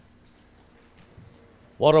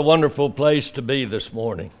What a wonderful place to be this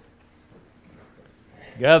morning.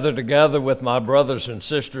 Gathered together with my brothers and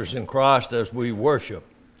sisters in Christ as we worship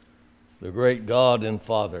the great God and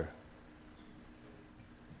Father.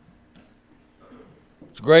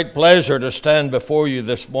 It's a great pleasure to stand before you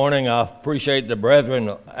this morning. I appreciate the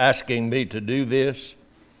brethren asking me to do this.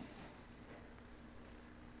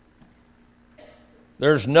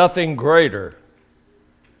 There's nothing greater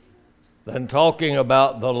than talking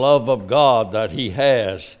about the love of God that He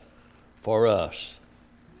has for us.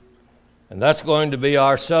 And that's going to be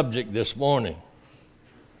our subject this morning.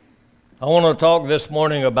 I want to talk this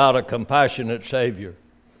morning about a compassionate Savior.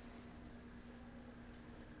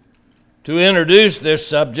 To introduce this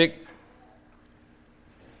subject,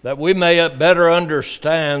 that we may better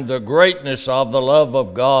understand the greatness of the love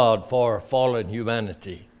of God for fallen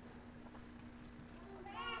humanity.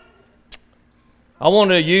 I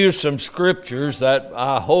want to use some scriptures that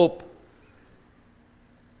I hope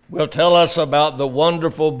will tell us about the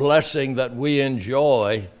wonderful blessing that we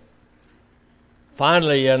enjoy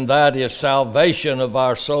finally, and that is salvation of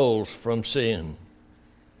our souls from sin.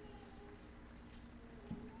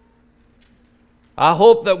 I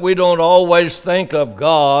hope that we don't always think of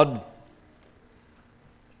God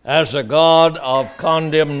as a God of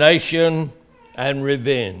condemnation and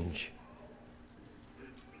revenge.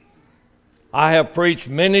 I have preached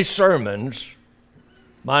many sermons,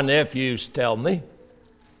 my nephews tell me,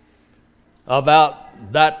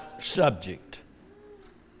 about that subject.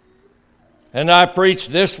 And I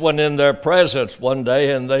preached this one in their presence one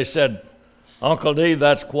day, and they said, "Uncle D,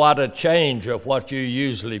 that's quite a change of what you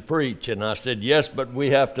usually preach." And I said, "Yes, but we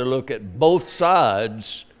have to look at both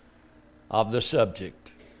sides of the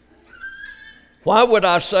subject." Why would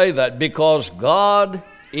I say that? Because God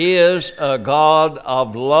is a God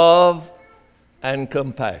of love and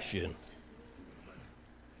compassion.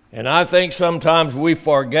 And I think sometimes we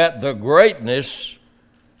forget the greatness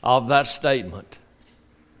of that statement.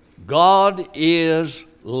 God is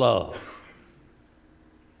love.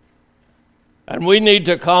 And we need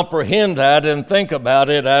to comprehend that and think about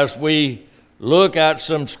it as we look at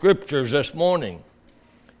some scriptures this morning.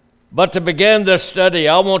 But to begin this study,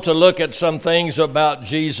 I want to look at some things about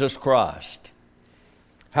Jesus Christ.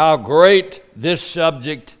 How great this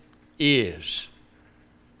subject is.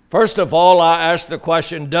 First of all, I ask the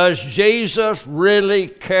question, does Jesus really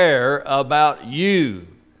care about you?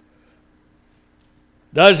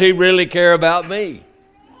 Does He really care about me?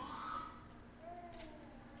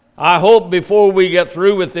 I hope before we get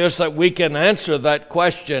through with this that we can answer that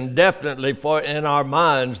question definitely in our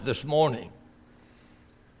minds this morning.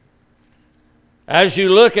 As you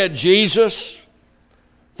look at Jesus,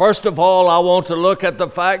 first of all, I want to look at the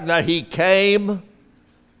fact that He came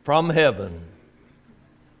from heaven.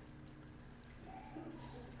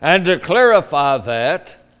 And to clarify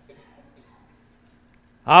that,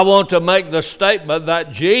 I want to make the statement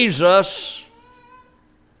that Jesus,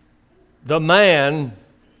 the man,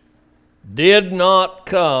 did not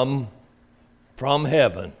come from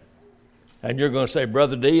heaven. And you're going to say,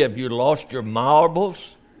 "Brother D, have you lost your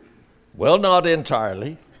marbles?" Well, not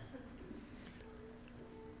entirely.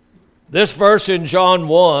 This verse in John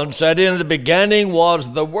 1 said, "In the beginning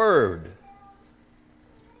was the Word.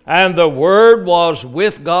 And the Word was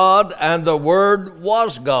with God, and the Word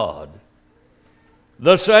was God.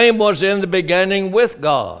 The same was in the beginning with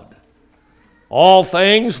God. All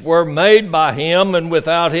things were made by Him, and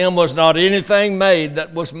without Him was not anything made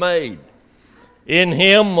that was made. In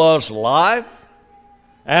Him was life,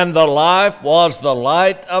 and the life was the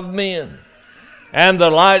light of men. And the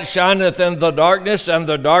light shineth in the darkness, and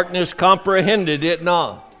the darkness comprehended it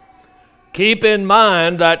not." Keep in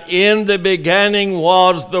mind that in the beginning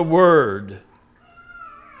was the Word.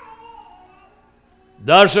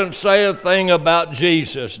 Doesn't say a thing about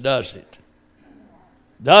Jesus, does it?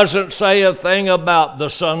 Doesn't say a thing about the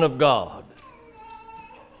Son of God.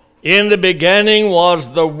 In the beginning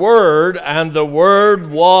was the Word, and the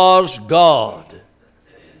Word was God.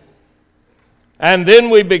 And then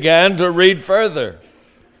we began to read further.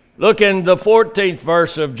 Look in the 14th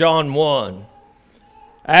verse of John 1.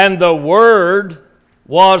 "And the Word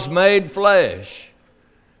was made flesh,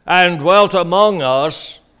 and dwelt among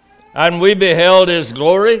us, and we beheld His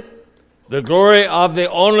glory, the glory of the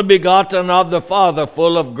only begotten of the Father,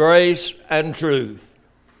 full of grace and truth."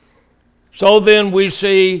 So then we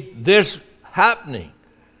see this happening.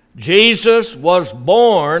 Jesus was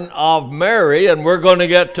born of Mary, and we're going to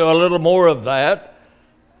get to a little more of that,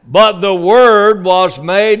 but the Word was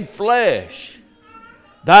made flesh.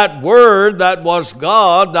 That Word that was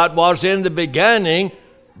God, that was in the beginning,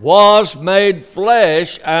 was made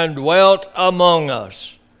flesh and dwelt among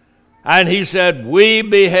us. And he said, we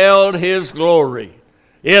beheld his glory.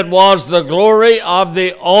 It was the glory of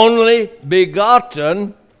the only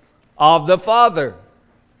begotten of the Father,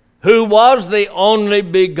 who was the only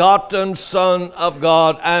begotten Son of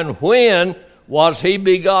God. And when was he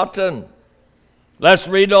begotten? Let's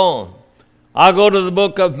read on. I'll go to the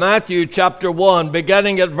book of Matthew chapter 1,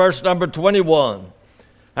 beginning at verse number 21.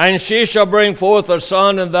 And she shall bring forth a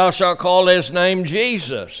son, and thou shalt call his name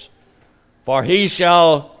Jesus, for he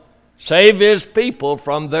shall save his people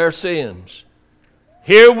from their sins.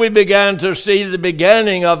 Here we began to see the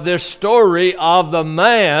beginning of this story of the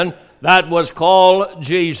man that was called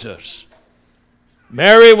Jesus.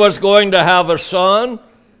 Mary was going to have a son.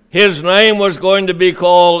 His name was going to be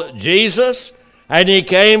called Jesus, and he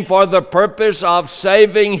came for the purpose of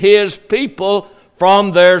saving his people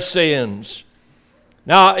from their sins.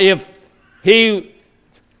 Now,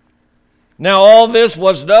 all this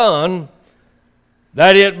was done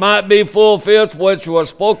that it might be fulfilled which was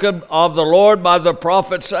spoken of the Lord by the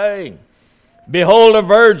prophet, saying, behold, a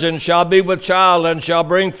virgin shall be with child, and shall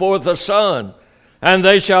bring forth a son, and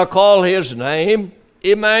they shall call his name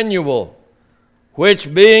Emmanuel,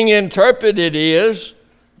 which being interpreted is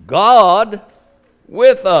God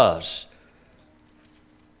with us.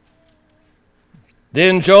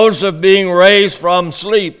 Then Joseph, being raised from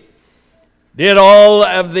sleep, did all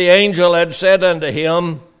of the angel had said unto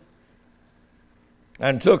him,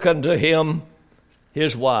 and took unto him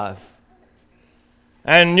his wife,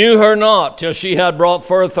 and knew her not till she had brought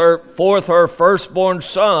forth her firstborn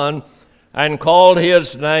son, and called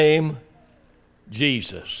his name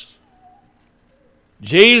Jesus.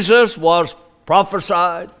 Jesus was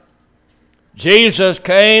prophesied. Jesus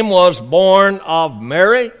came, was born of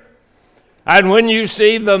Mary. And when you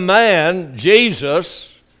see the man,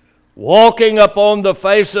 Jesus, walking upon the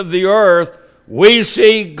face of the earth, we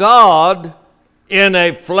see God in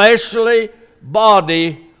a fleshly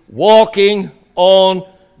body walking on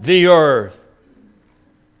the earth.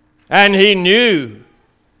 And he knew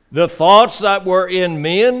the thoughts that were in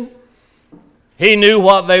men. He knew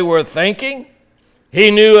what they were thinking.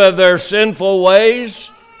 He knew of their sinful ways.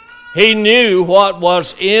 He knew what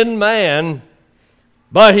was in man,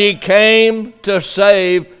 but he came to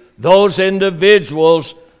save those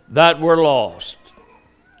individuals that were lost.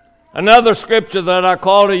 Another scripture that I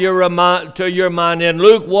call to your mind in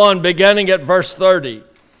Luke 1, beginning at verse 30.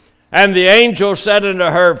 And the angel said unto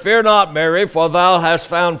her, fear not, Mary, for thou hast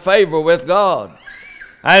found favor with God.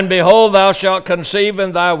 And behold, thou shalt conceive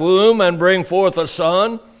in thy womb, and bring forth a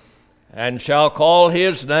son, and shalt call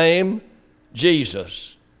his name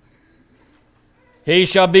Jesus. He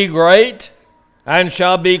shall be great, and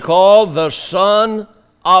shall be called the Son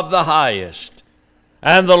of the Highest.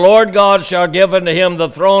 And the Lord God shall give unto him the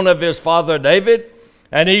throne of his father David,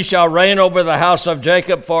 and he shall reign over the house of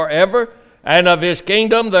Jacob forever, and of his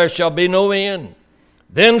kingdom there shall be no end.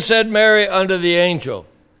 Then said Mary unto the angel,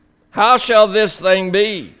 how shall this thing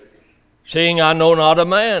be, seeing I know not a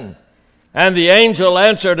man? And the angel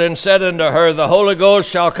answered and said unto her, the Holy Ghost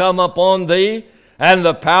shall come upon thee, and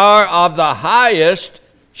the power of the Highest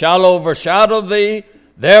shall overshadow thee.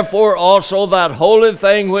 Therefore also that holy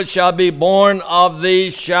thing which shall be born of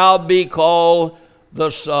thee shall be called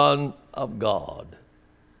the Son of God.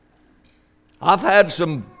 I've had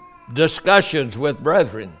some discussions with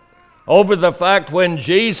brethren over the fact when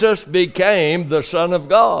Jesus became the Son of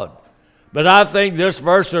God. But I think this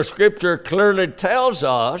verse of Scripture clearly tells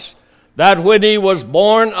us that when he was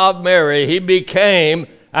born of Mary, he became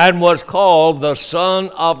and was called the Son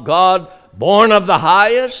of God, born of the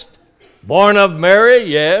Highest, born of Mary,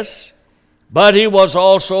 yes, but he was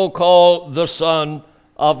also called the Son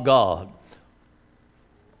of God.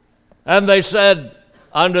 And they said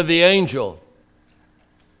unto the angel,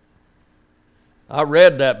 I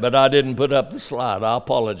read that, but I didn't put up the slide. I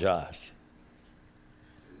apologize.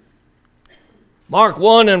 Mark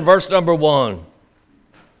 1 and verse number 1.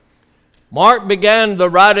 Mark began the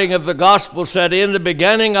writing of the gospel, said, in the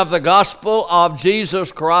beginning of the gospel of Jesus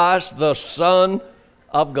Christ, the Son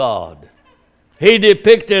of God. He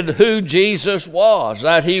depicted who Jesus was,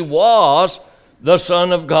 that he was the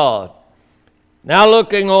Son of God. Now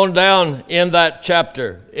looking on down in that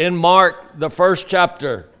chapter, in Mark, the first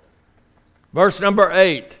chapter, verse number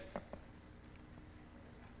 8.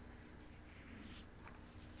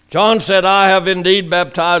 John said, I have indeed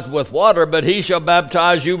baptized with water, but he shall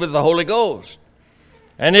baptize you with the Holy Ghost.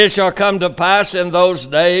 And it shall come to pass in those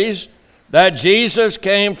days that Jesus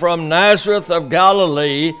came from Nazareth of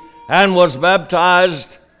Galilee and was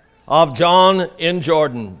baptized of John in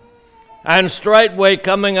Jordan. And straightway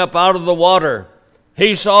coming up out of the water,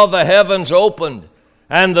 he saw the heavens opened,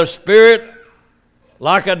 and the Spirit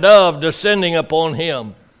like a dove descending upon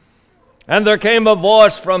him. And there came a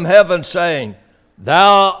voice from heaven saying,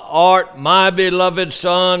 Thou art my beloved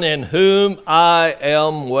Son, in whom I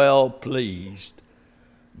am well pleased.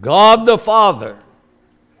 God the Father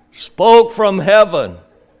spoke from heaven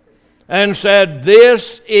and said,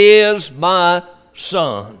 This is my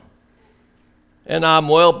Son, and I'm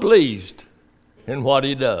well pleased in what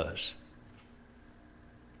he does.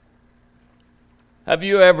 Have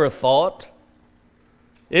you ever thought?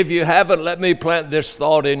 If you haven't, let me plant this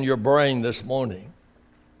thought in your brain this morning.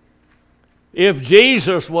 If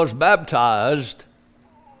Jesus was baptized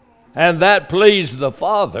and that pleased the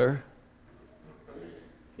Father,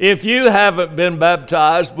 if you haven't been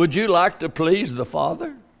baptized, would you like to please the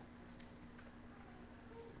Father?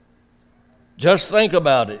 Just think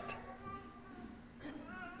about it.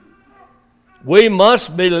 We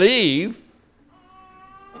must believe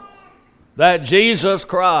that Jesus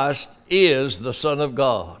Christ is the Son of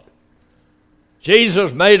God.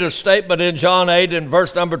 Jesus made a statement in John 8 in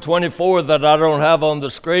verse number 24 that I don't have on the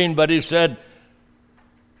screen, but he said,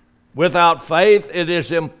 without faith it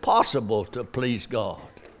is impossible to please God.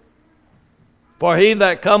 For he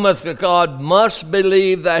that cometh to God must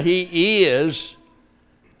believe that he is,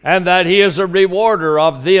 and that he is a rewarder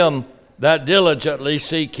of them that diligently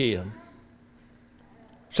seek him.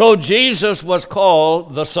 So Jesus was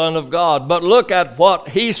called the Son of God. But look at what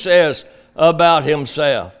he says about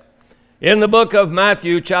himself. In the book of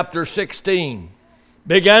Matthew chapter 16,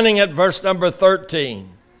 beginning at verse number 13,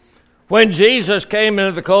 when Jesus came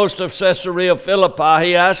into the coast of Caesarea Philippi,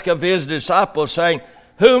 he asked of his disciples, saying,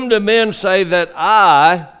 Whom do men say that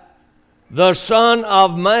I, the Son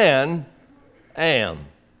of Man, am?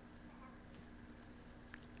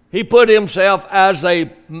 He put himself as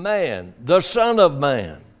a man, the Son of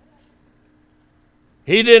Man.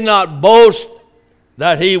 He did not boast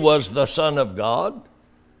that he was the Son of God,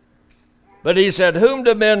 but he said, Whom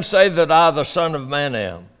do men say that I, the Son of Man,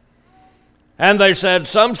 am? And they said,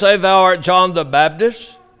 Some say thou art John the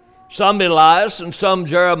Baptist, some Elias, and some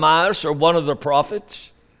Jeremiah, or one of the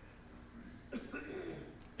prophets.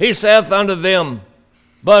 He saith unto them,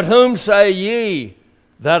 But whom say ye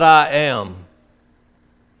that I am?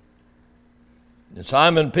 And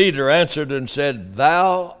Simon Peter answered and said,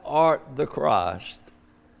 Thou art the Christ,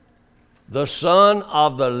 the Son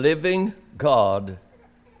of the living God.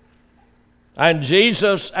 And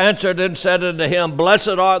Jesus answered and said unto him, Blessed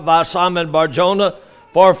art thou, Simon Bar-Jonah,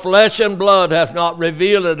 for flesh and blood hath not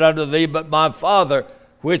revealed it unto thee, but my Father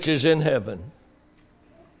which is in heaven.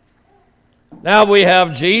 Now we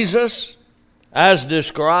have Jesus as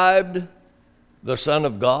described, the Son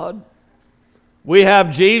of God. We have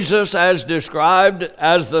Jesus as described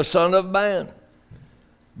as the Son of Man.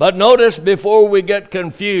 But notice, before we get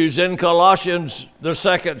confused, in Colossians, the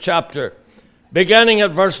 2nd chapter, beginning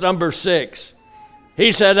at verse number 6,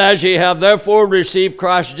 he said, As ye have therefore received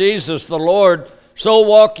Christ Jesus the Lord, so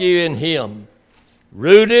walk ye in him,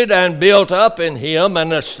 rooted and built up in him,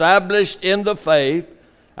 and established in the faith,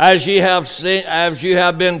 as ye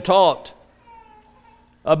have been taught,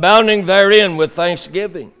 abounding therein with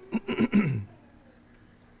thanksgiving.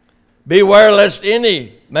 Beware lest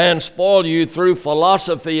any man spoil you through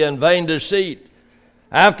philosophy and vain deceit,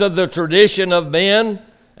 after the tradition of men,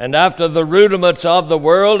 and after the rudiments of the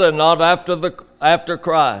world, and not after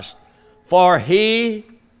Christ. For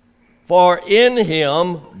in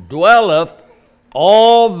him dwelleth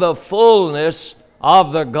all the fullness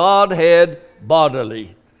of the Godhead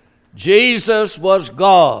bodily. Jesus was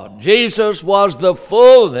God. Jesus was the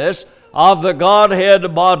fullness of the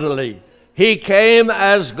Godhead bodily. He came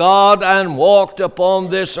as God and walked upon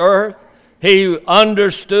this earth. He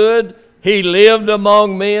understood. He lived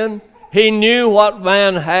among men. He knew what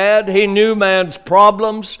man had. He knew man's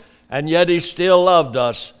problems, and yet he still loved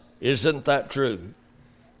us. Isn't that true?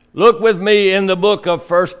 Look with me in the book of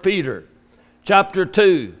 1 Peter, chapter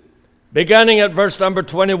 2, beginning at verse number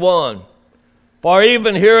 21. For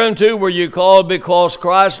even hereunto were you called, because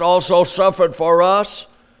Christ also suffered for us,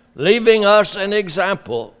 leaving us an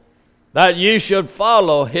example, that you should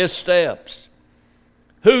follow his steps,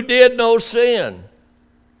 who did no sin,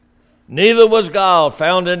 neither was guile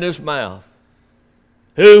found in his mouth,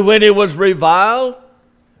 who when he was reviled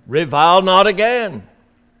not again.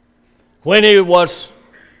 When he was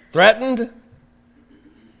threatened,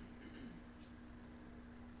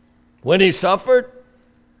 when he suffered,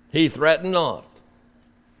 he threatened not,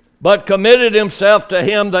 but committed himself to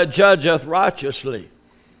him that judgeth righteously,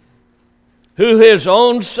 who his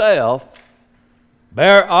own self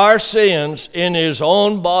bare our sins in his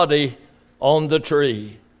own body on the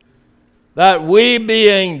tree, that we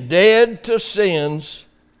being dead to sins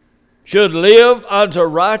should live unto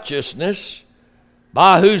righteousness,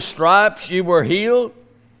 by whose stripes ye were healed.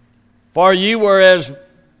 For ye were as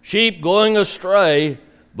sheep going astray,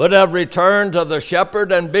 but have returned to the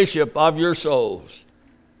shepherd and bishop of your souls.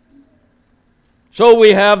 So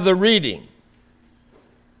we have the reading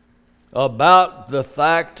about the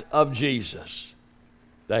fact of Jesus,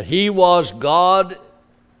 that he was God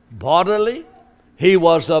bodily. He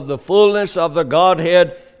was of the fullness of the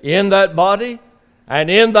Godhead in that body, and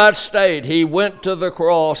in that state he went to the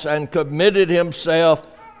cross and committed himself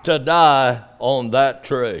to die on that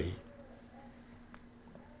tree.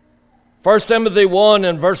 1 Timothy 1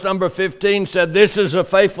 and verse number 15 said, "This is a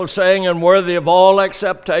faithful saying and worthy of all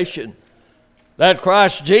acceptation, that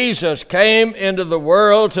Christ Jesus came into the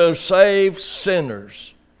world to save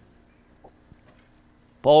sinners."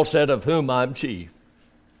 Paul said, "Of whom I'm chief."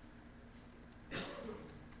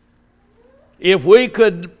 If we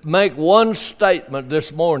could make one statement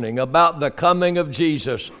this morning about the coming of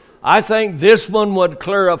Jesus, I think this one would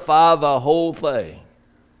clarify the whole thing.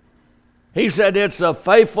 He said it's a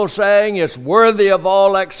faithful saying, it's worthy of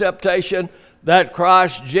all acceptation, that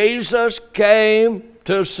Christ Jesus came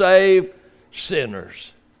to save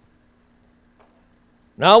sinners.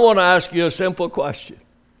 Now I want to ask you a simple question.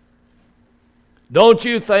 Don't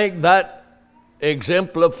you think that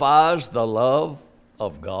exemplifies the love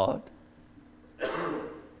of God?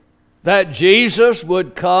 That Jesus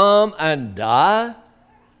would come and die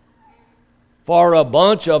for a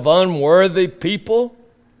bunch of unworthy people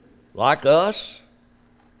like us?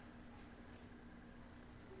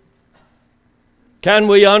 Can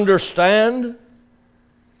we understand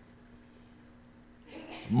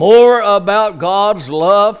more about God's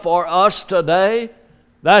love for us today,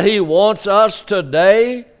 that he wants us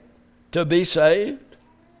today to be saved?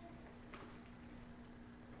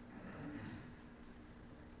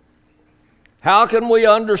 How can we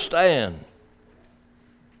understand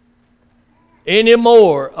any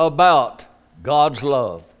more about God's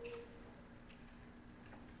love?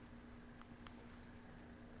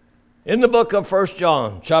 In the book of 1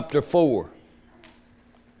 John, chapter 4,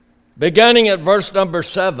 beginning at verse number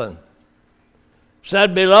 7,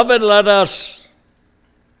 said, "Beloved, let us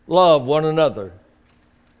love one another.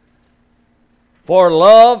 For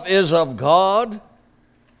love is of God,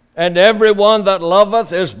 and everyone that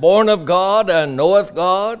loveth is born of God and knoweth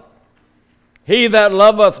God. He that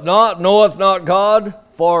loveth not knoweth not God,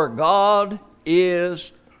 for God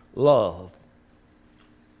is love.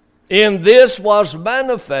 In this was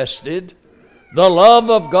manifested the love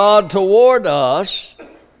of God toward us,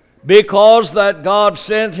 because that God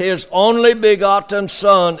sent his only begotten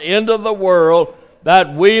Son into the world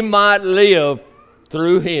that we might live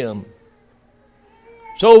through him."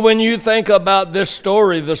 So when you think about this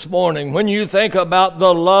story this morning, when you think about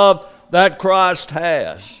the love that Christ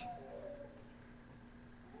has,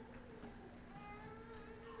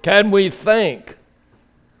 can we think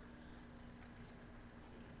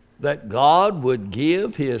that God would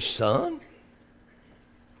give his Son,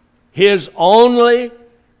 his only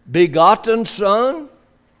begotten Son,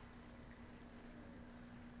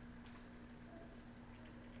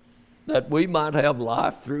 that we might have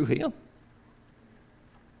life through him?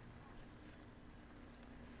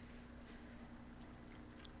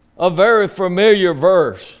 A very familiar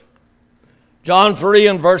verse, John 3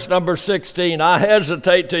 and verse number 16. I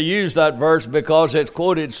hesitate to use that verse because it's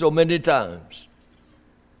quoted so many times.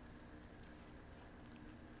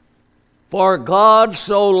 For God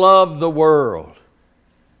so loved the world.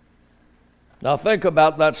 Now think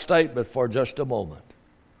about that statement for just a moment.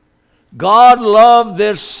 God loved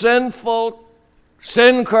this sinful,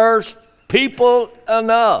 sin-cursed people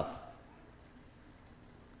enough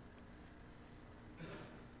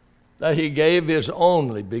that he gave his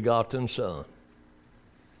only begotten Son,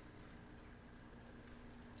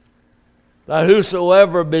 that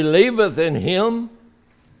whosoever believeth in him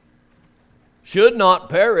should not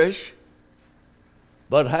perish,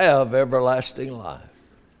 but have everlasting life.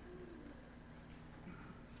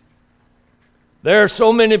 There are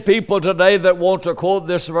so many people today that want to quote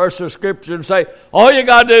this verse of Scripture and say, all you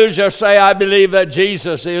got to do is just say, I believe that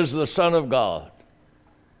Jesus is the Son of God.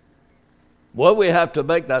 Well, we have to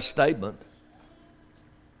make that statement.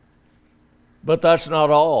 But that's not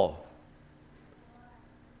all.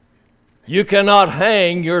 You cannot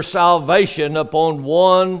hang your salvation upon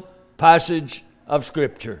one passage of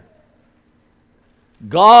Scripture.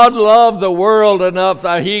 God loved the world enough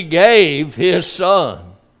that he gave his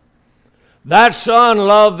Son. That Son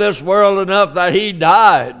loved this world enough that he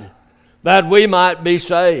died that we might be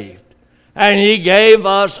saved. And he gave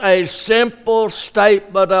us a simple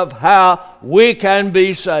statement of how we can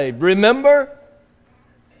be saved. Remember?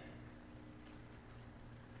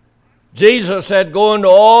 Jesus said, "Go into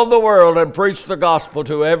all the world and preach the gospel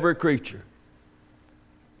to every creature.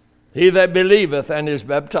 He that believeth and is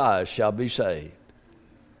baptized shall be saved."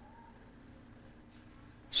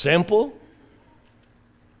 Simple,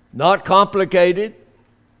 not complicated.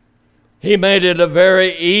 He made it a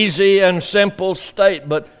very easy and simple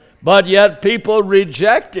statement, but yet people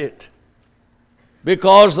reject it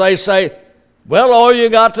because they say, well, all you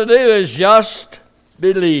got to do is just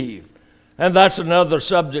believe. And that's another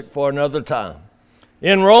subject for another time.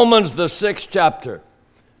 In Romans, the 6th chapter,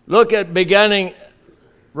 look at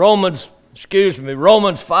Romans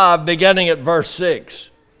 5, beginning at verse 6.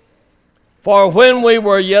 "For when we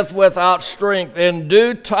were yet without strength, in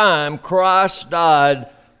due time Christ died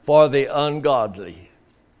for the ungodly."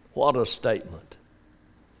 What a statement.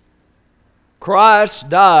 Christ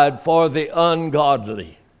died for the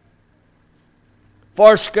ungodly.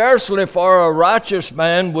 "For scarcely for a righteous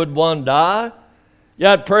man would one die,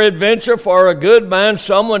 yet peradventure for a good man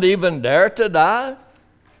some would even dare to die.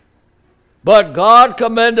 But God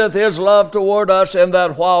commendeth his love toward us, in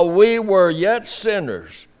that while we were yet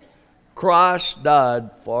sinners, Christ died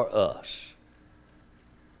for us.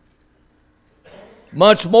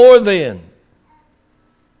 Much more then,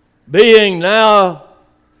 being now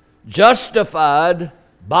justified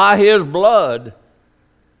by his blood,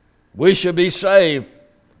 we shall be saved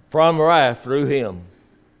from wrath through him.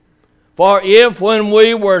 For if when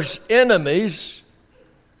we were enemies,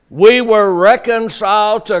 we were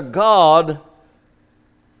reconciled to God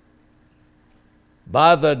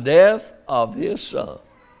by the death of his Son,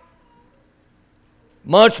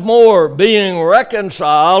 much more, being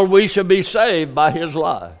reconciled, we shall be saved by his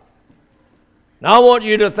life." Now I want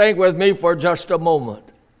you to think with me for just a moment.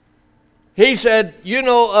 He said, you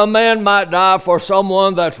know, a man might die for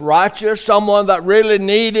someone that's righteous, someone that really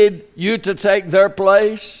needed you to take their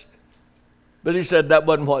place. But he said that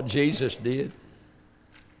wasn't what Jesus did.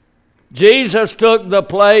 Jesus took the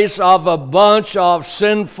place of a bunch of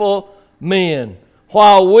sinful men.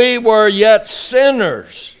 While we were yet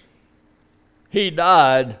sinners, he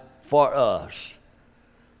died for us,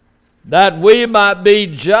 that we might be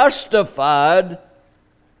justified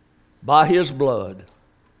by his blood.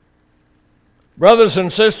 Brothers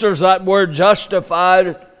and sisters, that word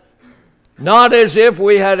justified, not as if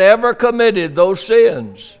we had ever committed those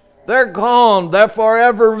sins. They're gone. They're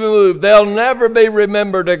forever removed. They'll never be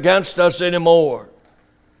remembered against us anymore.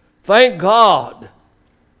 Thank God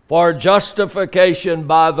for justification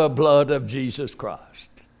by the blood of Jesus Christ.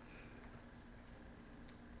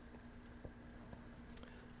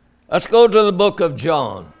 Let's go to the book of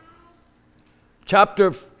John,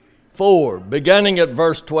 chapter 4, beginning at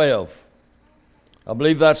verse 12. I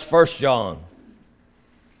believe that's 1 John.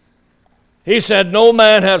 He said, "No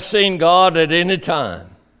man hath seen God at any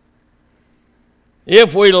time.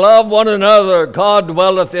 If we love one another, God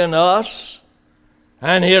dwelleth in us,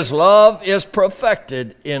 and his love is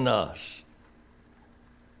perfected in us.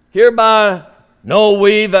 Hereby know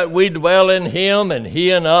we that we dwell in him, and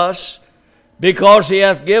he in us, because he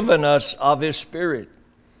hath given us of his Spirit.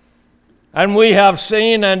 And we have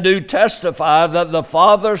seen and do testify that the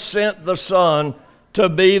Father sent the Son to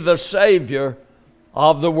be the Savior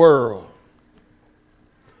of the world.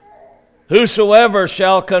 Whosoever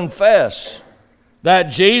shall confess that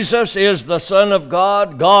Jesus is the Son of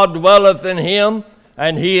God, God dwelleth in him,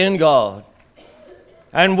 and he in God.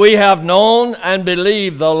 And we have known and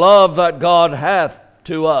believed the love that God hath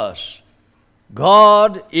to us.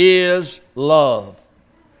 God is love.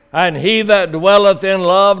 And he that dwelleth in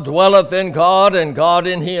love dwelleth in God, and God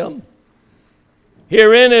in him.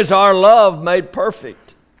 Herein is our love made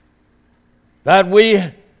perfect, that we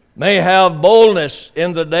may have boldness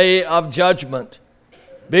in the day of judgment,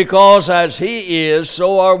 because as he is,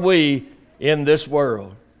 so are we in this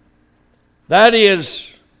world. That is,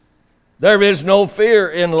 there is no fear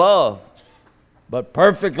in love, but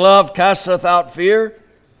perfect love casteth out fear,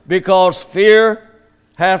 because fear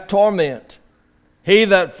hath torment. He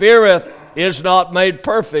that feareth is not made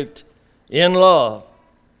perfect in love.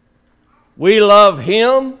 We love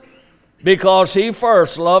him because he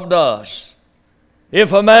first loved us.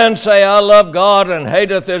 If a man say, I love God, and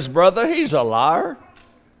hateth his brother, he's a liar.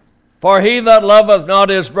 For he that loveth not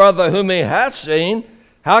his brother whom he hath seen,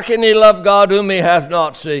 how can he love God whom he hath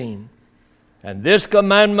not seen? And this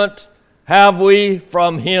commandment have we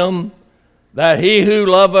from him, that he who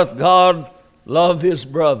loveth God love his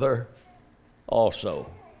brother also.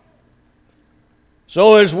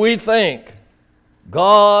 So as we think,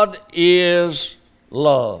 God is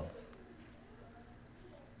love.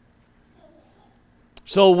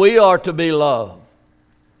 So we are to be loved.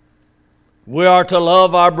 We are to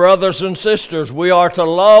love our brothers and sisters. We are to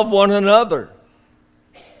love one another.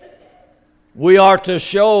 We are to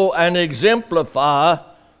show and exemplify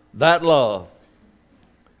that love.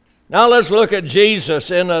 Now let's look at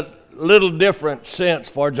Jesus in a little different sense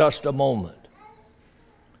for just a moment.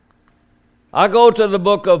 I go to the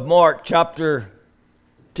book of Mark, chapter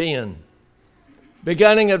 10,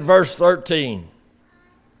 beginning at verse 13.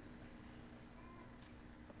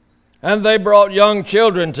 And they brought young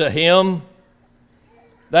children to him,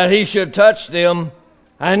 that he should touch them,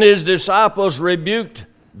 and his disciples rebuked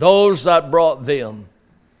those that brought them.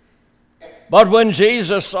 But when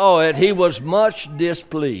Jesus saw it, he was much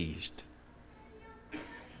displeased,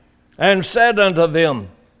 and said unto them,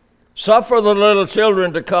 Suffer the little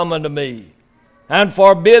children to come unto me, and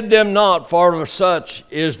forbid them not, for of such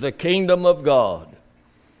is the kingdom of God.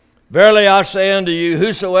 Verily I say unto you,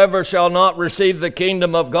 whosoever shall not receive the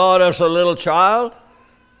kingdom of God as a little child,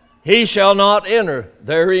 he shall not enter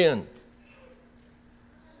therein.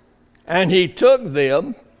 And he took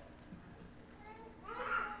them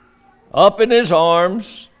up in his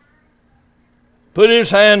arms, put his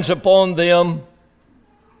hands upon them,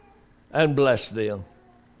 and blessed them.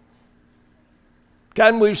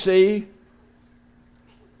 Can we see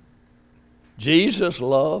Jesus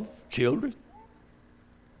loved children?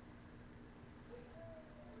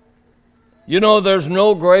 You know, there's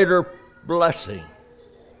no greater blessing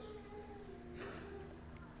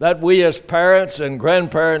that we as parents and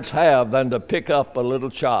grandparents have than to pick up a little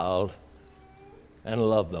child and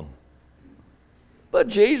love them. But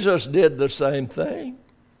Jesus did the same thing.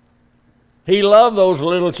 He loved those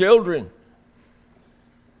little children.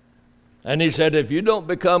 And he said, if you don't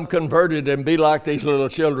become converted and be like these little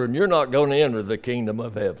children, you're not going to enter the kingdom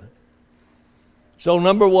of heaven. So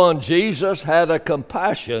number one, Jesus had a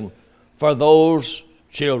compassion for those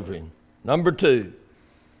children. Number two,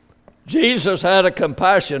 Jesus had a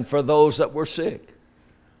compassion for those that were sick.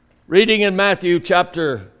 Reading in Matthew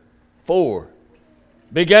chapter 4,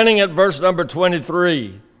 beginning at verse number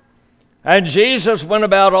 23. And Jesus went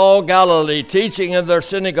about all Galilee, teaching in their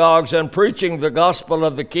synagogues and preaching the gospel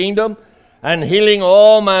of the kingdom, and healing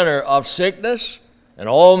all manner of sickness and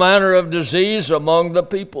all manner of disease among the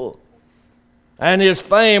people. And his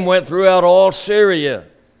fame went throughout all Syria.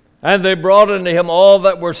 And they brought unto him all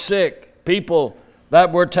that were sick, people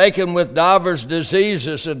that were taken with divers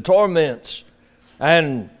diseases and torments,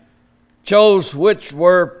 and chose which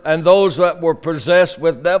were, and those that were possessed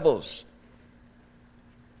with devils,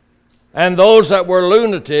 and those that were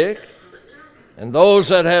lunatic, and those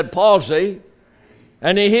that had palsy,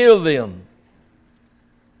 and he healed them.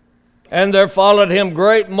 And there followed him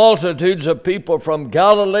great multitudes of people from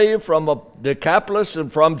Galilee, from Decapolis,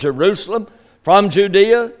 and from Jerusalem, from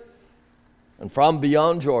Judea, and from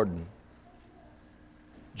beyond Jordan.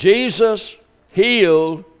 Jesus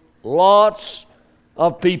healed lots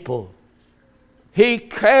of people. He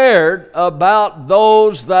cared about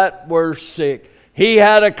those that were sick. He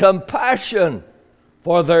had a compassion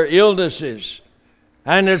for their illnesses.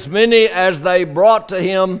 And as many as they brought to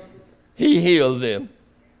him, he healed them.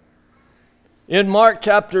 In Mark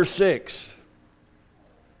chapter 6,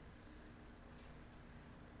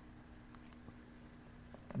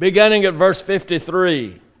 beginning at verse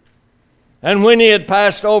 53, and when he had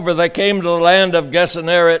passed over, they came to the land of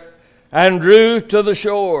Gennesaret and drew to the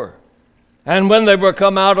shore. And when they were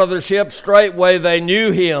come out of the ship, straightway they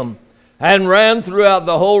knew him, and ran throughout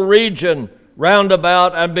the whole region round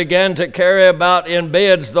about, and began to carry about in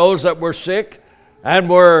beds those that were sick, and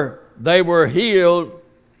they were healed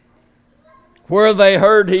where they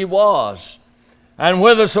heard he was. And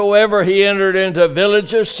whithersoever he entered into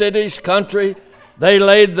villages, cities, country, they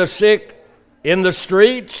laid the sick in the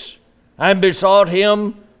streets, and besought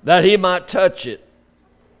him that he might touch it,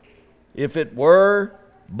 if it were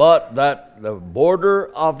but that the border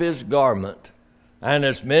of his garment. And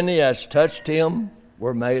as many as touched him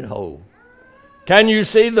were made whole. Can you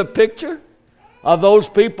see the picture of those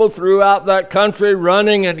people throughout that country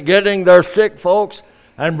running and getting their sick folks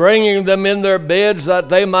and bringing them in their beds that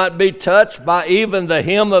they might be touched by even the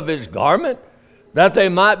hem of his garment, that they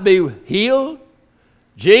might be healed?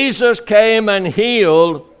 Jesus came and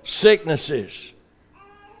healed sicknesses.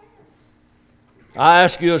 I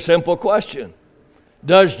ask you a simple question.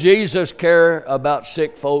 Does Jesus care about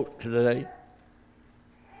sick folk today?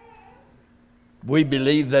 We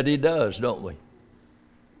believe that he does, don't we?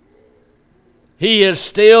 He is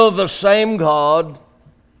still the same God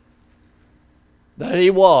that he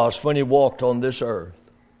was when he walked on this earth.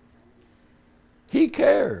 He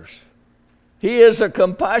cares. He is a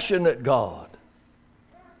compassionate God.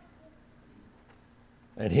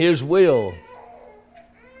 And his will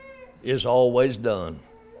is always done.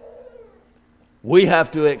 We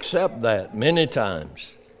have to accept that many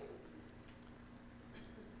times.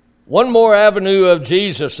 One more avenue of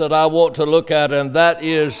Jesus that I want to look at, and that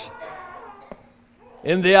is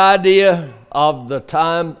in the idea of the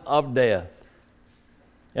time of death.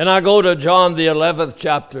 And I go to John the 11th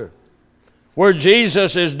chapter, where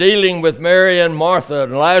Jesus is dealing with Mary and Martha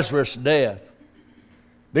and Lazarus' death.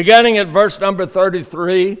 Beginning at verse number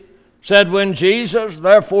 33, said, when Jesus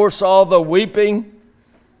therefore saw the weeping,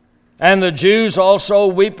 and the Jews also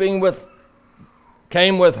weeping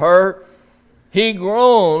came with her, he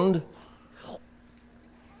groaned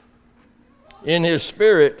in his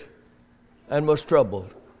spirit and was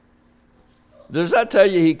troubled. Does that tell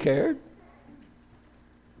you he cared?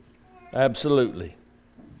 Absolutely.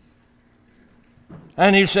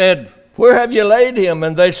 And he said, where have you laid him?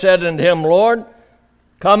 And they said unto him, Lord,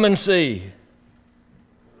 come and see.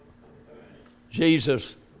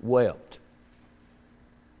 Jesus wept.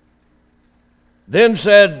 Then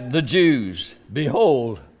said the Jews,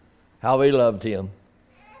 behold, how he loved him.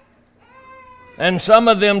 And some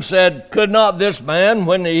of them said, could not this man,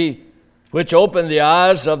 which opened the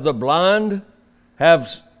eyes of the blind, have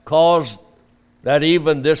caused that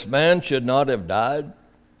even this man should not have died?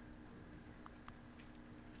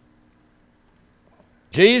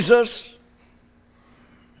 Jesus,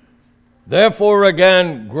 therefore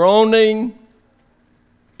again groaning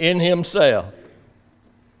in himself,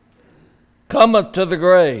 cometh to the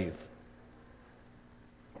grave.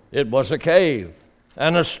 It was a cave,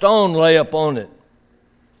 and a stone lay upon it.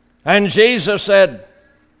 And Jesus said,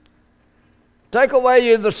 take away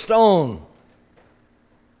you the stone.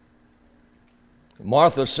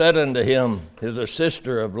 Martha said unto him, the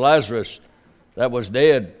sister of Lazarus that was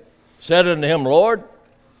dead, said unto him, Lord,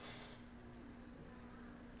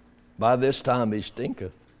 by this time he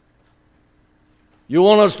stinketh. You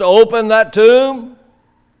want us to open that tomb?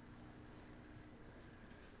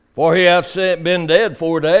 For he hath been dead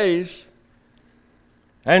 4 days.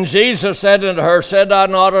 And Jesus said unto her, said I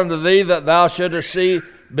not unto thee that thou shouldest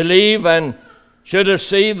believe and shouldest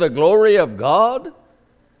see the glory of God?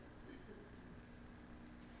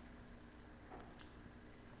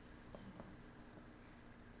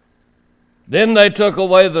 Then they took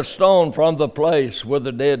away the stone from the place where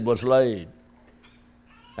the dead was laid.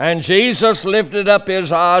 And Jesus lifted up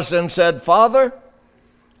his eyes and said, Father,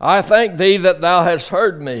 I thank thee that thou hast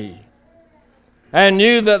heard me, and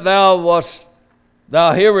knew that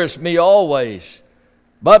thou hearest me always.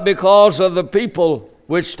 But because of the people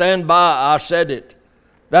which stand by, I said it,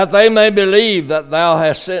 that they may believe that thou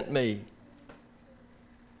hast sent me.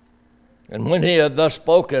 And when he had thus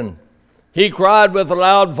spoken, he cried with a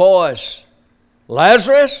loud voice,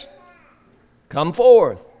 Lazarus, come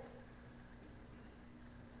forth.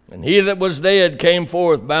 And he that was dead came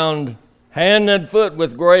forth, bound hand and foot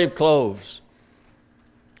with grave clothes,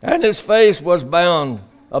 and his face was bound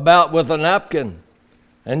about with a napkin.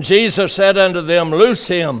 And Jesus said unto them, loose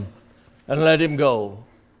him and let him go.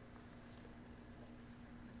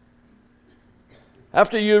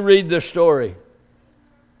 After you read this story,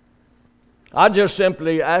 I just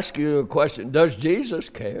simply ask you a question. Does Jesus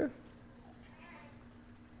care?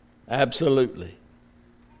 Absolutely.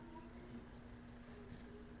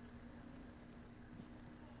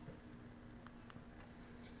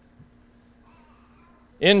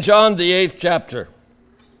 In John the 8th chapter,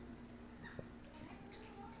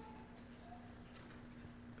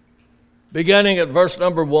 beginning at verse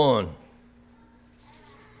number 1,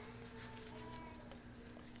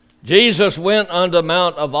 Jesus went unto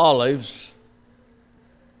Mount of Olives,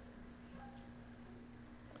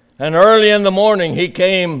 and early in the morning he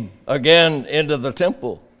came again into the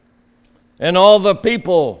temple, and all the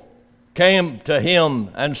people came to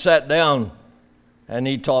him and sat down, and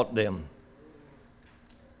he taught them.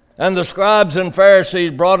 And the scribes and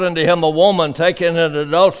Pharisees brought unto him a woman taken in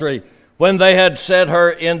adultery, when they had set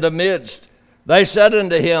her in the midst. They said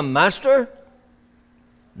unto him, Master,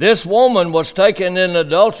 this woman was taken in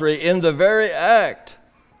adultery in the very act.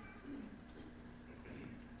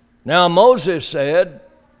 Now Moses in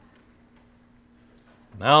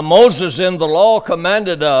the law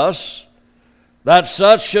commanded us that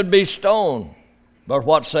such should be stoned. But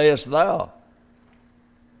what sayest thou?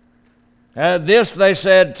 At this they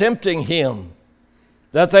said, tempting him,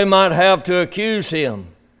 that they might have to accuse him.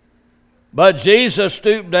 But Jesus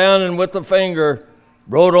stooped down and with the finger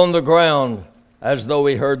wrote on the ground, as though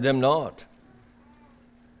he heard them not.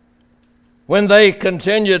 When they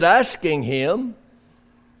continued asking him,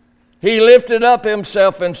 he lifted up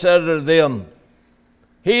himself and said unto them,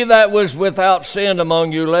 He that was without sin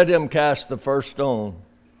among you, let him cast the first stone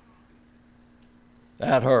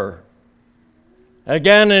at her.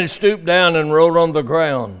 Again he stooped down and wrote on the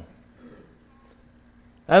ground.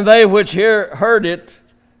 And they which heard it,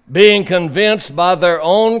 being convinced by their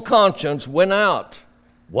own conscience, went out,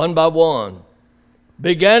 one by one,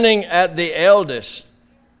 beginning at the eldest,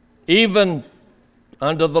 even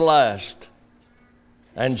unto the last.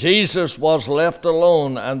 And Jesus was left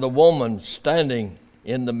alone, and the woman standing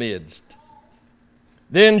in the midst.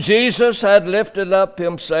 Then Jesus had lifted up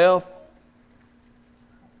himself,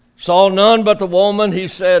 saw none but the woman. He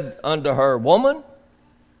said unto her, Woman,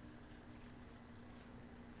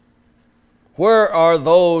 where are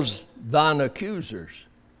those thine accusers?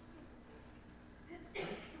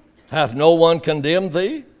 Hath no one condemned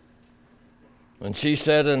thee? And she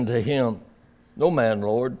said unto him, No man,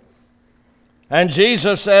 Lord. And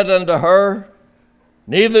Jesus said unto her,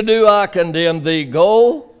 Neither do I condemn thee.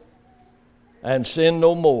 Go and sin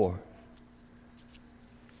no more.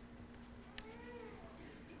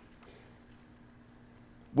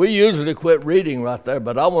 We usually quit reading right there,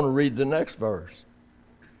 but I want to read the next verse.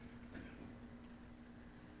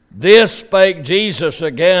 This spake Jesus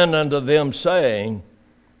again unto them, saying,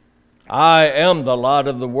 I am the light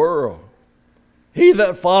of the world. He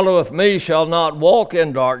that followeth me shall not walk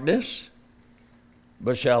in darkness,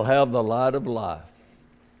 but shall have the light of life.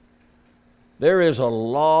 There is a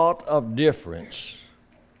lot of difference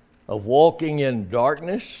of walking in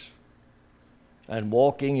darkness and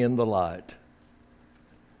walking in the light.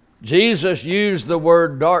 Jesus used the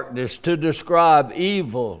word darkness to describe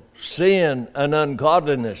evil, sin, and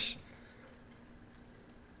ungodliness.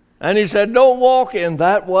 And he said, don't walk in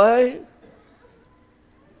that way.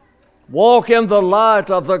 Walk in the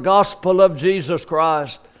light of the gospel of Jesus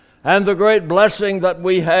Christ and the great blessing that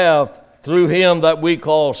we have through him that we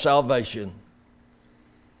call salvation.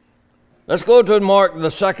 Let's go to Mark, the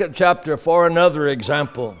 2nd chapter, for another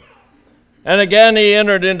example. And again he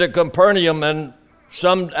entered into Capernaum, and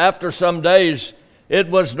after some days it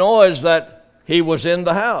was noised that he was in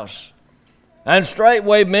the house. And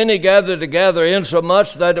straightway many gathered together,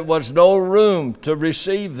 insomuch that it was no room to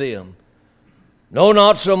receive them. No,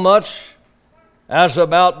 not so much as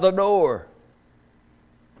about the door.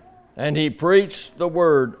 And he preached the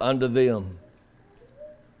word unto them.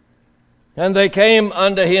 And they came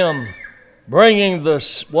unto him, bringing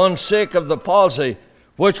the one sick of the palsy,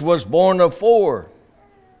 which was born of 4.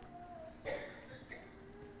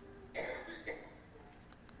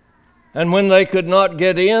 And when they could not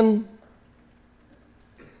get in,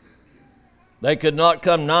 they could not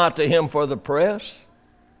come nigh to him for the press,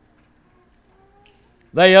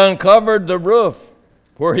 they uncovered the roof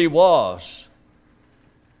where he was.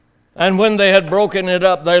 And when they had broken it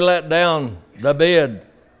up, they let down the bed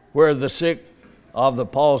where the sick of the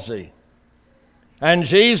palsy. And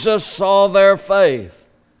Jesus saw their faith.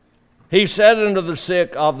 He said unto the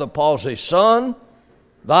sick of the palsy, Son,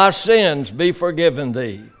 thy sins be forgiven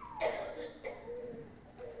thee.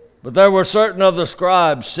 But there were certain of the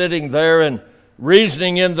scribes sitting there and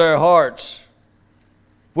reasoning in their hearts,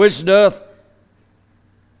 why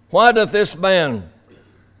doth this man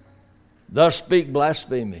thus speak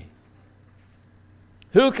blasphemy?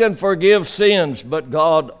 Who can forgive sins but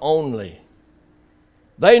God only?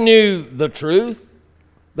 They knew the truth.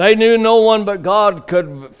 They knew no one but God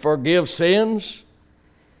could forgive sins.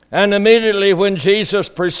 And immediately when Jesus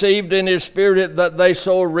perceived in his spirit that they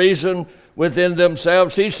so reasoned within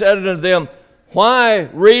themselves, he said unto them, Why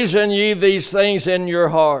reason ye these things in your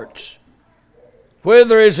hearts?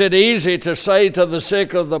 Whether is it easy to say to the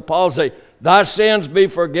sick of the palsy, Thy sins be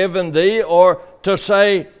forgiven thee, or to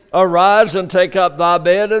say, Arise and take up thy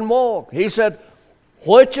bed and walk? He said,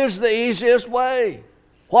 which is the easiest way?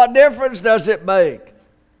 What difference does it make?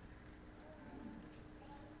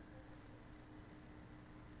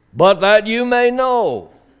 But that you may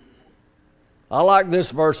know. I like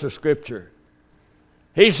this verse of Scripture.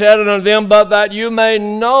 He said unto them, But that you may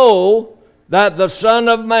know that the Son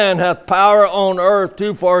of Man hath power on earth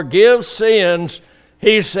to forgive sins,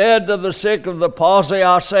 he said to the sick of the palsy,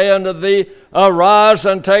 I say unto thee, Arise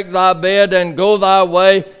and take thy bed and go thy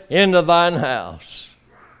way into thine house.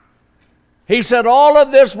 He said all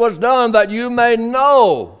of this was done that you may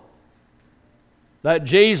know that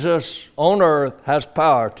Jesus on earth has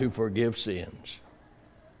power to forgive sins.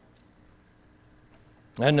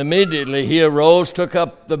 And immediately he arose, took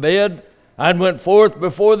up the bed, and went forth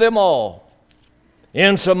before them all,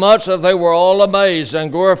 insomuch that they were all amazed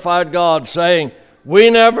and glorified God, saying, We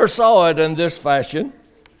never saw it in this fashion.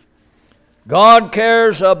 God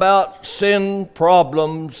cares about sin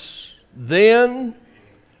problems then,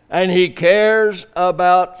 and he cares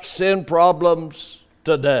about sin problems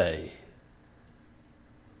today.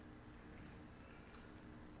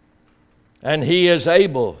 And He is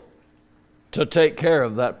able to take care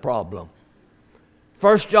of that problem.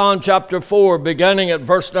 1 John chapter 4, beginning at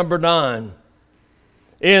verse number 9.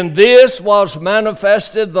 In this was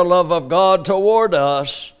manifested the love of God toward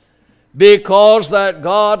us, because that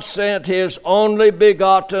God sent His only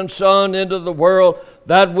begotten Son into the world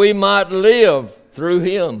that we might live through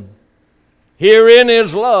Him. Herein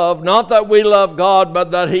is love, not that we love God,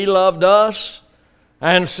 but that He loved us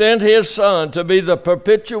and sent His Son to be the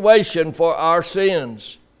propitiation for our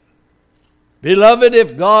sins. Beloved,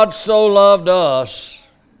 if God so loved us,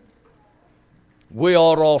 we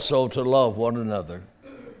ought also to love one another.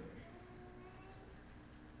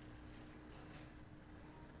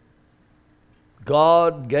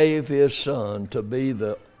 God gave His Son to be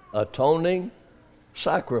the atoning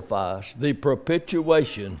sacrifice, the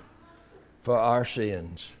propitiation for our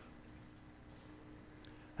sins.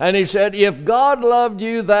 And He said, if God loved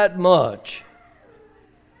you that much,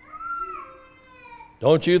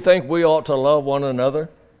 don't you think we ought to love one another?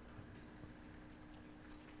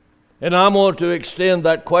 And I want to extend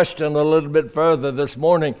that question a little bit further this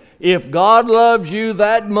morning. If God loves you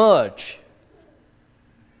that much,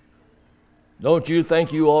 don't you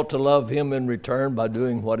think you ought to love Him in return by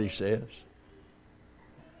doing what He says?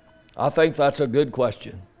 I think that's a good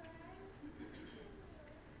question.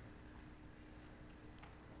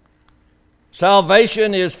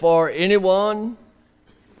 Salvation is for anyone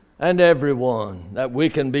and everyone, that we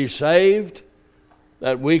can be saved,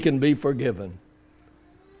 that we can be forgiven.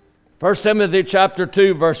 1 Timothy chapter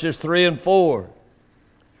 2, verses 3 and 4.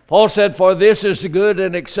 Paul said, for this is good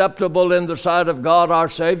and acceptable in the sight of God our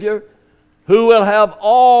Savior, who will have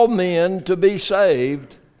all men to be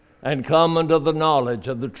saved and come unto the knowledge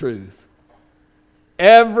of the truth.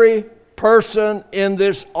 Every person in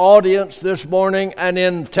this audience this morning and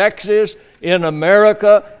in Texas, in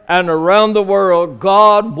America, and around the world,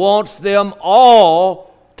 God wants them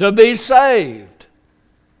all to be saved.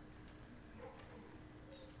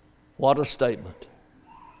 What a statement.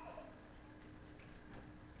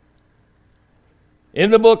 In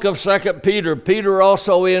the book of 2 Peter, Peter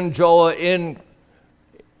also included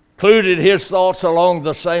his thoughts along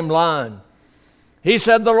the same line. He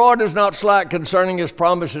said, the Lord is not slack concerning His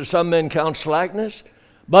promises, some men count slackness,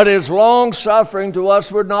 but is long-suffering to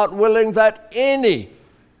us. We're not willing that any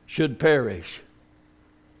should perish,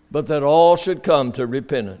 but that all should come to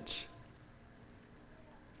repentance.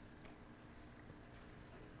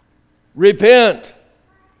 Repent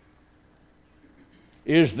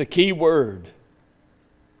is the key word.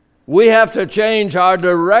 We have to change our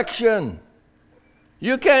direction.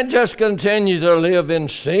 You can't just continue to live in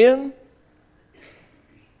sin.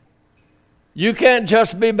 You can't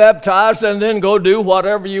just be baptized and then go do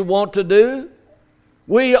whatever you want to do.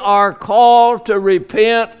 We are called to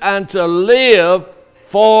repent and to live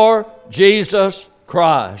for Jesus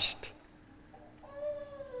Christ.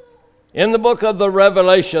 In the book of the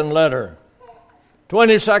Revelation letter,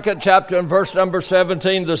 22nd chapter and verse number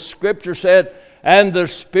 17, the scripture said, and the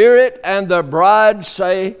Spirit and the bride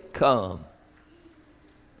say, come.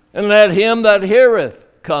 And let him that heareth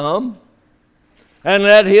come, and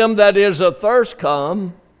let him that is athirst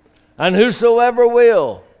come, and whosoever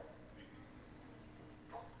will,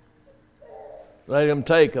 let him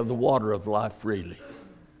take of the water of life freely.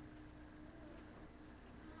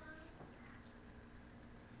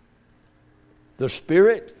 The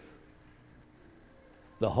Spirit,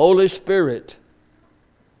 the Holy Spirit,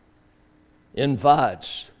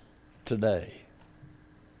 invites today.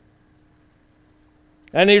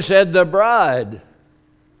 And He said, the bride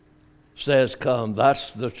says, come.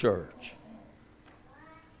 That's the church.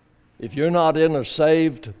 If you're not in a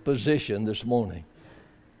saved position this morning,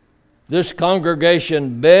 this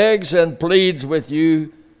congregation begs and pleads with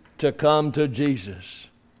you to come to Jesus.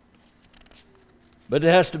 But it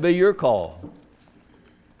has to be your call.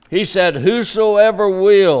 He said, whosoever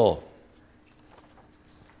will.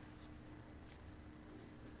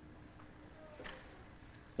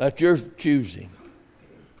 That's your choosing.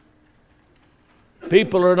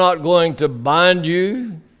 People are not going to bind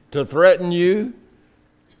you, to threaten you,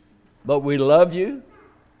 but we love you.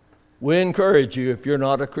 We encourage you if you're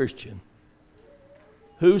not a Christian.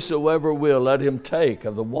 Whosoever will, let him take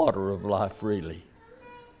of the water of life freely.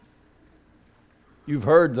 You've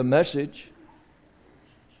heard the message.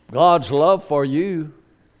 God's love for you.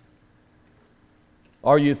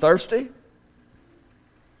 Are you thirsty?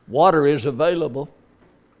 Water is available.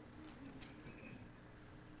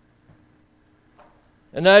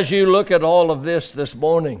 And as you look at all of this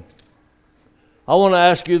morning, I want to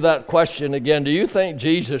ask you that question again. Do you think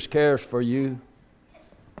Jesus cares for you?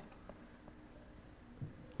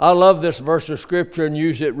 I love this verse of Scripture and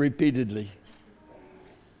use it repeatedly.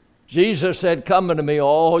 Jesus said, "Come unto me,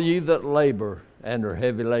 all ye that labor and are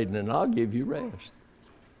heavy laden, and I'll give you rest."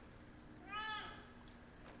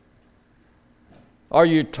 Are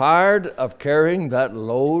you tired of carrying that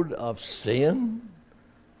load of sin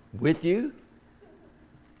with you?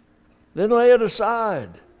 Then lay it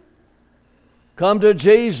aside. Come to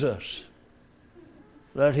Jesus.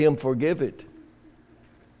 Let Him forgive it.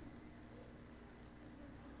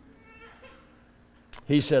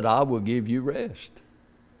 He said, "I will give you rest."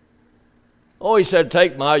 Oh, He said,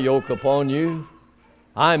 "Take my yoke upon you.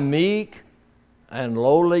 I'm meek and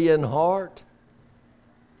lowly in heart,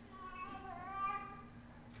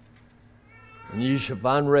 and you shall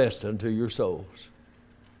find rest unto your souls."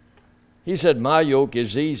 He said, "My yoke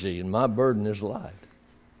is easy and my burden is light."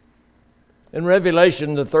 In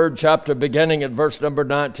Revelation, the 3rd chapter, beginning at verse number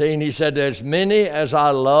 19, He said, "As many as I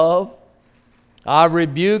love, I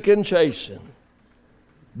rebuke and chasten.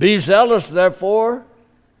 Be zealous, therefore,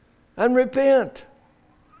 and repent."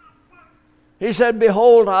 He said,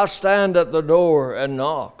 "Behold, I stand at the door and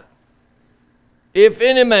knock. If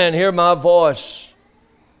any man hear my voice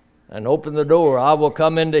and open the door, I will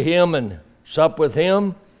come into him and sup with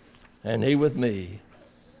him, and he with me."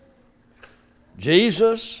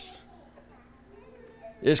 Jesus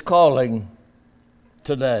is calling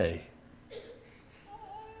today.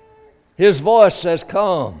 His voice says,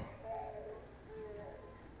 "Come.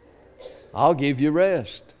 I'll give you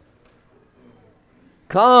rest.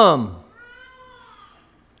 Come.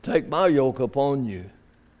 Take my yoke upon you."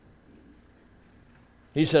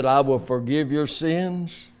 He said, "I will forgive your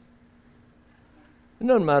sins." It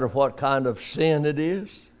doesn't matter what kind of sin it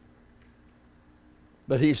is.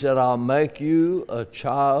 But He said, "I'll make you a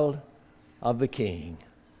child of the King."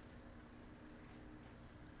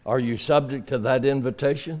 Are you subject to that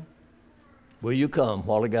invitation? Will you come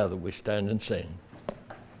while together we stand and sing?